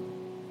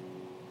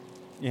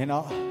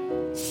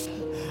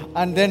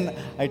 And then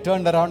I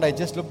turned around, I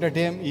just looked at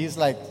him. He's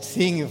like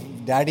seeing if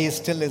daddy is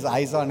still his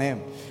eyes on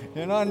him.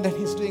 And then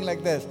he's doing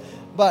like this.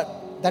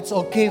 But that's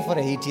okay for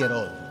an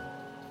 8-year-old.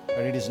 But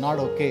it is not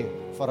okay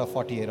for a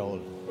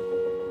 40-year-old.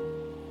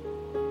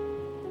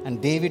 And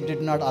David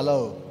did not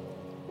allow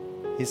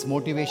his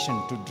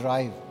motivation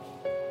to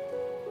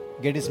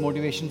get his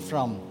motivation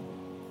from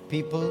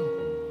people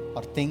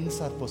or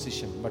things or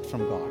position, but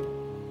from God.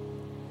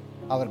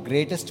 Our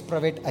greatest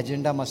private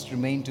agenda must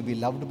remain to be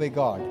loved by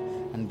God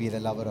and be the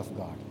lover of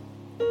God.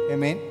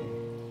 Amen.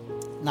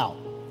 Now,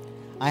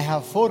 I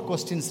have 4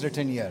 questions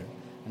written here,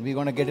 and we're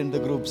going to get into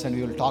the groups and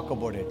we will talk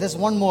about it. There's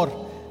one more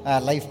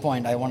life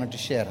point I wanted to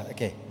share.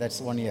 Okay, that's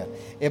one here.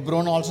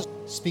 Hebron also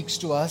speaks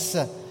to us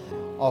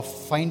of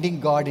finding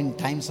God in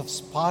times of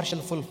partial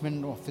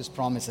fulfillment of His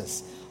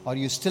promises. Are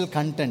you still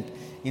content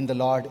in the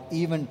Lord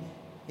even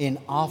in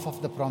half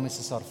of the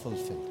promises are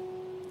fulfilled?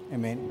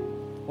 Amen.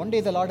 One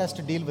day the Lord has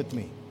to deal with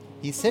me.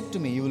 He said to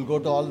me, you will go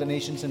to all the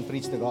nations and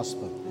preach the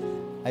gospel.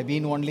 I've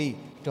been only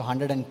to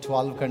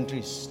 112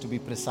 countries to be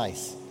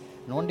precise.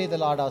 And one day the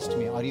Lord asked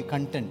me, are you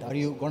content? Are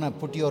you going to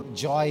put your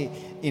joy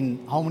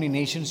in how many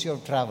nations you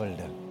have traveled?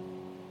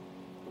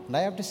 And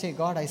I have to say,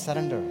 God, I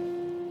surrender.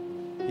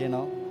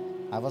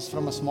 I was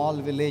from a small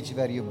village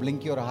where you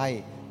blink your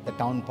eye, the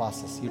town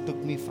passes. You took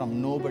me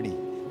from nobody,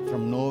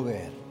 from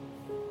nowhere.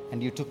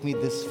 And you took me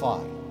this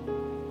far.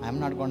 I'm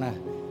not going to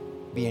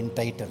be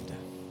entitled.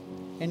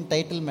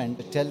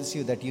 Entitlement tells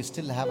you that you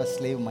still have a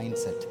slave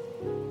mindset.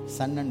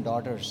 Son and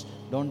daughters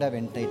don't have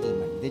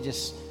entitlement. They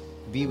just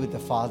be with the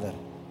Father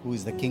who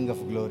is the King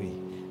of glory.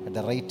 At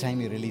the right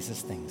time, He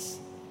releases things.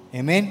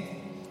 Amen?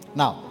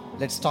 Now,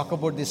 let's talk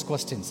about these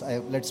questions.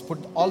 Let's put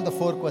all the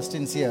 4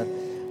 questions here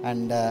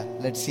and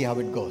let's see how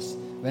it goes.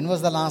 When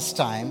was the last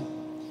time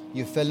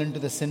you fell into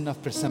the sin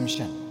of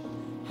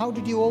presumption? How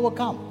did you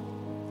overcome?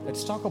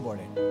 Let's talk about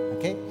it.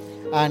 Okay?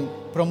 And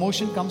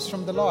promotion comes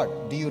from the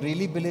Lord. Do you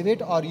really believe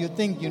it, or you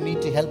think you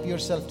need to help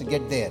yourself to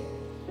get there?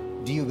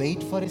 Do you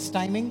wait for His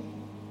timing?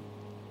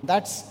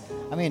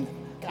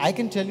 I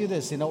can tell you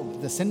this,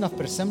 the sin of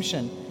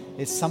presumption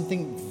is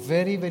something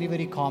very, very,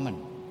 very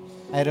common.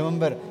 I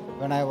remember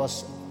when I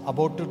was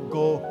about to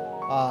go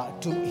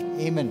to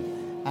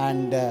Amen,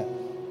 and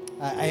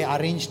I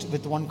arranged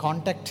with one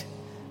contact,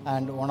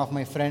 and one of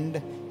my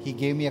friend, he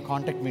gave me a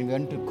contact when we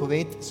went to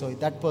Kuwait. So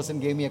that person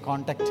gave me a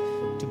contact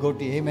to go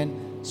to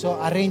Yemen. So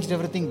I arranged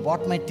everything,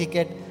 bought my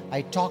ticket.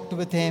 I talked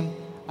with him,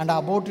 and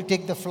I'm about to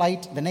take the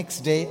flight the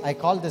next day. I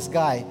called this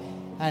guy,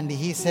 and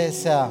he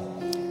says,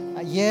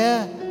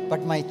 yeah,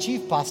 but my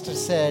chief pastor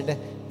said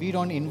we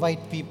don't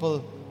invite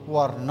people who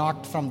are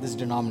not from this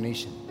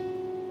denomination.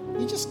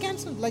 He just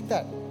canceled like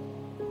that.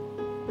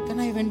 Then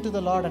I went to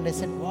the Lord and I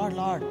said, what,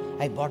 Lord?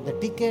 I bought the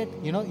ticket.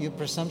 You know, your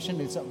presumption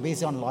is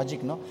based on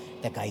logic, no?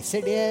 The guy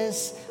said,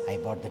 yes, I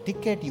bought the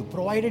ticket. You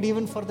provided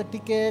even for the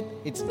ticket.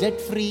 It's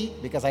debt-free,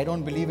 because I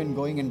don't believe in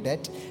going in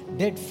debt.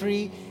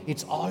 Debt-free.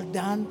 It's all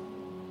done.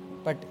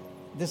 But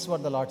this is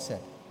what the Lord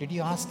said. Did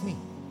you ask me?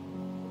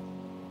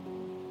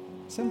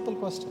 Simple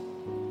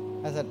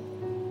question. I said,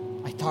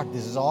 I thought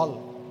this is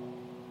all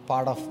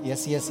part of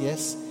yes, yes,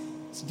 yes.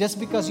 So just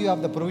because you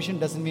have the provision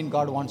doesn't mean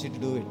God wants you to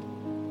do it.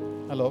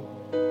 Hello?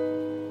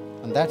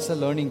 And that's a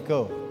learning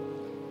curve.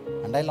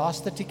 And I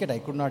lost the ticket. I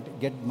could not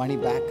get money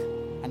back.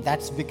 And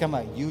that's become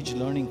a huge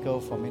learning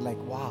curve for me. Like,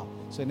 wow.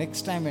 So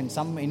next time when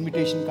some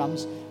invitation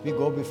comes, we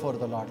go before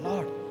the Lord.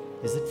 Lord,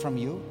 is it from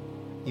you?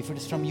 If it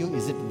is from you,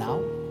 is it now?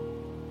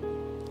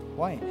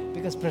 Why?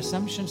 Because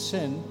presumption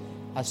sin,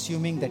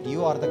 assuming that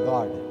you are the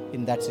God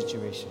in that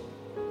situation.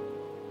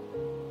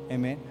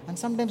 Amen. And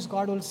sometimes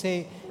God will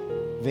say,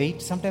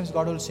 wait. Sometimes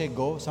God will say,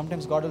 go.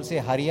 Sometimes God will say,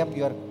 hurry up.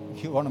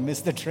 You want to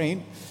miss the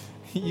train.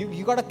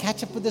 You got to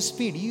catch up with the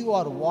speed. You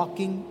are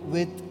walking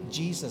with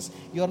Jesus.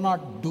 You are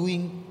not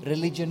doing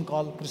religion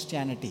called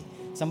Christianity.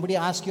 Somebody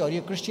asks you, are you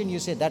a Christian? You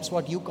say, that's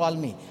what you call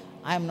me.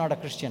 I am not a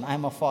Christian. I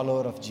am a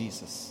follower of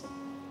Jesus.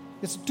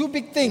 It's two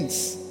big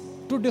things.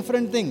 Two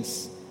different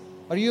things.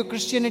 Are you a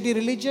Christianity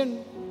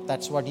religion?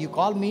 That's what you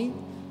call me.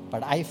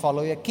 But I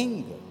follow a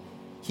king.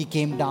 He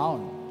came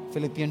down.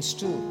 Philippians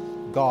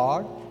 2.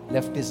 God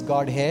left his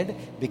Godhead,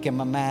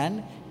 became a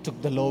man, took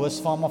the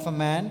lowest form of a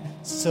man,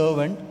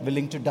 servant,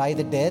 willing to die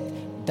the death,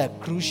 the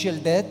crucial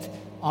death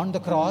on the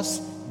cross,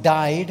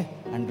 died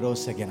and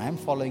rose again. I'm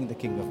following the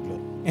King of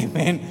Glory.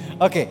 Amen.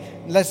 Okay,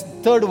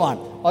 third one.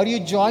 Are you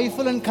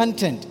joyful and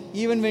content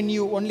even when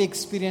you only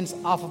experience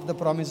half of the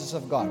promises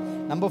of God?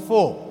 Number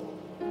 4.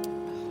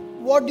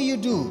 What do you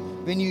do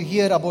when you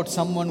hear about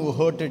someone who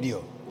hurted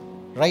you?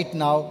 Right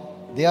now,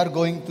 they are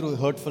going through a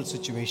hurtful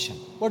situation.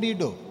 What do you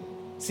do?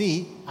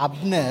 See,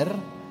 Abner,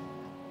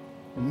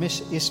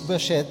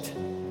 Ishbosheth,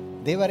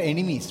 they were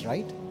enemies,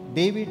 right?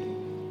 David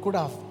could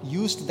have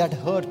used that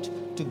hurt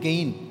to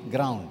gain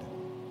ground.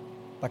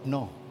 But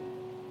no.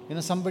 You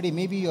know, somebody,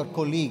 maybe your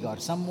colleague or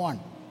someone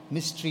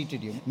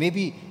mistreated you.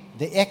 Maybe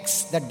the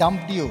ex that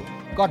dumped you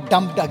got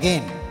dumped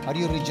again. Are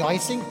you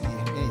rejoicing?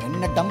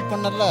 Dump you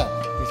know?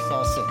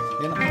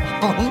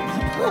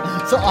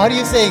 So are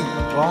you saying,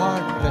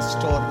 God,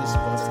 restore this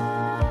person?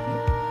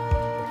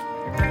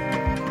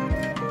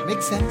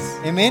 Makes sense?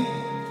 Amen?